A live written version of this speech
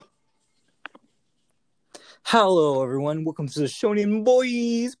Hello, everyone. Welcome to the Shonen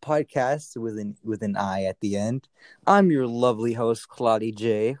Boys podcast with an I at the end. I'm your lovely host, Claudia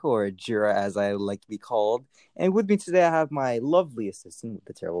J, or Jira, as I would like to be called. And with me today, I have my lovely assistant with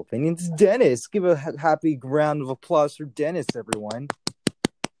the terrible opinions, Dennis. Give a happy round of applause for Dennis, everyone.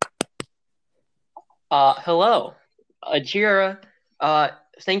 Hello, Ajira.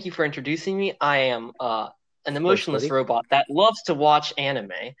 Thank you for introducing me. I am an emotionless buddy. robot that loves to watch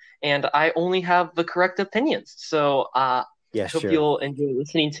anime, and I only have the correct opinions. So I Yeah, hope sure. you'll enjoy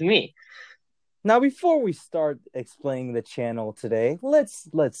listening to me. Now, before we start explaining the channel today, let's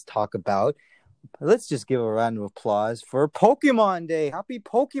talk about. Let's just give a round of applause for Pokemon Day. Happy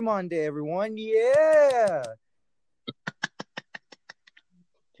Pokemon Day, everyone! Yeah.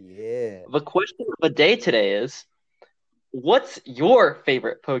 Yeah. The question of the day today is, what's your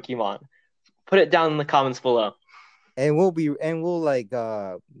favorite Pokemon? Put it down in the comments below. And we'll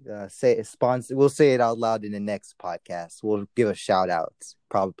say it sponsor. We'll say it out loud in the next podcast. We'll give a shout out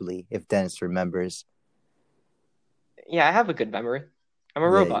probably if Dennis remembers. Yeah, I have a good memory. I'm a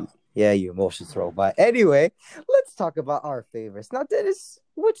Yeah, robot. yeah, you emotions robot. Anyway, let's talk about our favorites. Now, Dennis,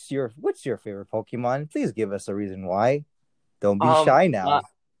 what's your favorite Pokemon? Please give us a reason why. Don't be shy now.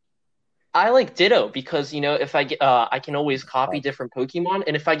 I like Ditto because if I get I can always copy different Pokemon,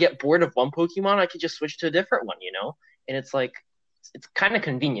 and if I get bored of one Pokemon, I could just switch to a different one, and it's kind of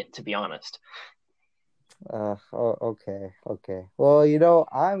convenient, to be honest. Okay. Well,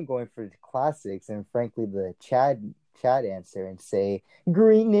 I'm going for the classics and frankly the Chad answer and say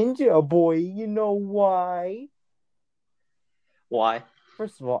Green Ninja boy. You know why? Why?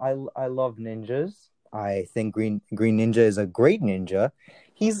 First of all, I love ninjas. I think Green Ninja is a great ninja.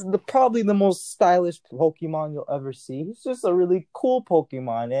 He's probably the most stylish Pokemon you'll ever see. He's just a really cool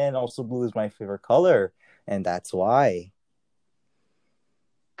Pokemon, and also blue is my favorite color, and that's why.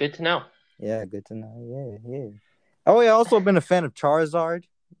 Good to know. Yeah, good to know. Yeah. Oh, yeah, also been a fan of Charizard.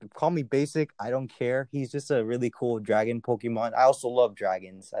 Call me basic. I don't care. He's just a really cool dragon Pokemon. I also love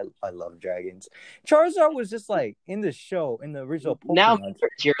dragons. I love dragons. Charizard was just like in the show, in the original Now, Pokemon.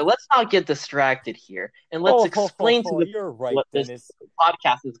 Jira, let's not get distracted here, and let's explain to the You're right, what this Dennis.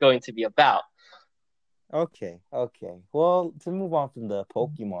 podcast is going to be about. Okay. Well, to move on from the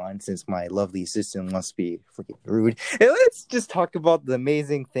Pokemon, since my lovely assistant must be freaking rude, and let's just talk about the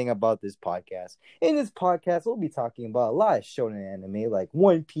amazing thing about this podcast. In this podcast, we'll be talking about a lot of shonen anime like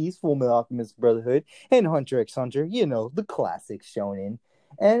One Piece, Fullmetal Alchemist Brotherhood, and Hunter x Hunter. The classic shonen.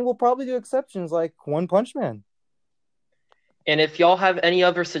 And we'll probably do exceptions like One Punch Man. And if y'all have any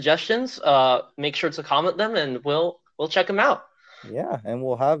other suggestions, make sure to comment them, and we'll check them out. Yeah, and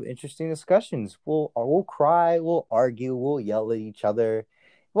we'll have interesting discussions. We'll cry, we'll argue, we'll yell at each other.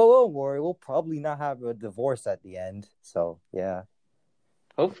 Well, don't worry, we'll probably not have a divorce at the end. So yeah,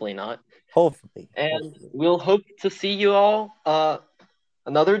 Hopefully not. hopefully. We'll hope to see you all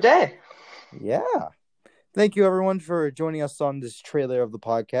another day. Yeah. Thank you everyone for joining us on this trailer of the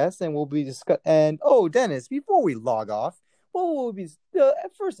podcast, and we'll be discuss. And Dennis, before we log off, the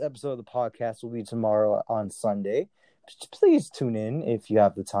first episode of the podcast will be tomorrow on Sunday. Please tune in if you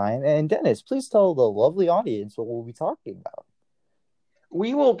have the time. And Dennis, please tell the lovely audience what we'll be talking about.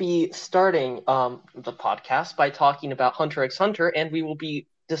 We will be starting the podcast by talking about Hunter x Hunter, and we will be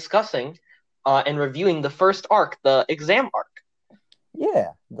discussing and reviewing the first arc, the exam arc.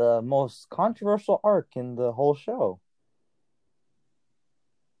 Yeah, the most controversial arc in the whole show.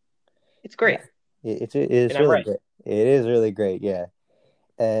 It's great. Yeah. It is really great. It is really great, yeah.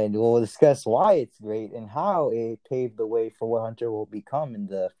 And we'll discuss why it's great and how it paved the way for what Hunter will become in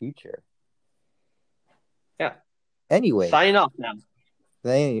the future. Yeah. Anyway. Signing off now.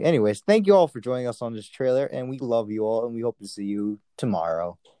 Anyways, thank you all for joining us on this trailer, and we love you all, and we hope to see you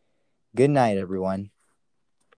tomorrow. Good night, everyone.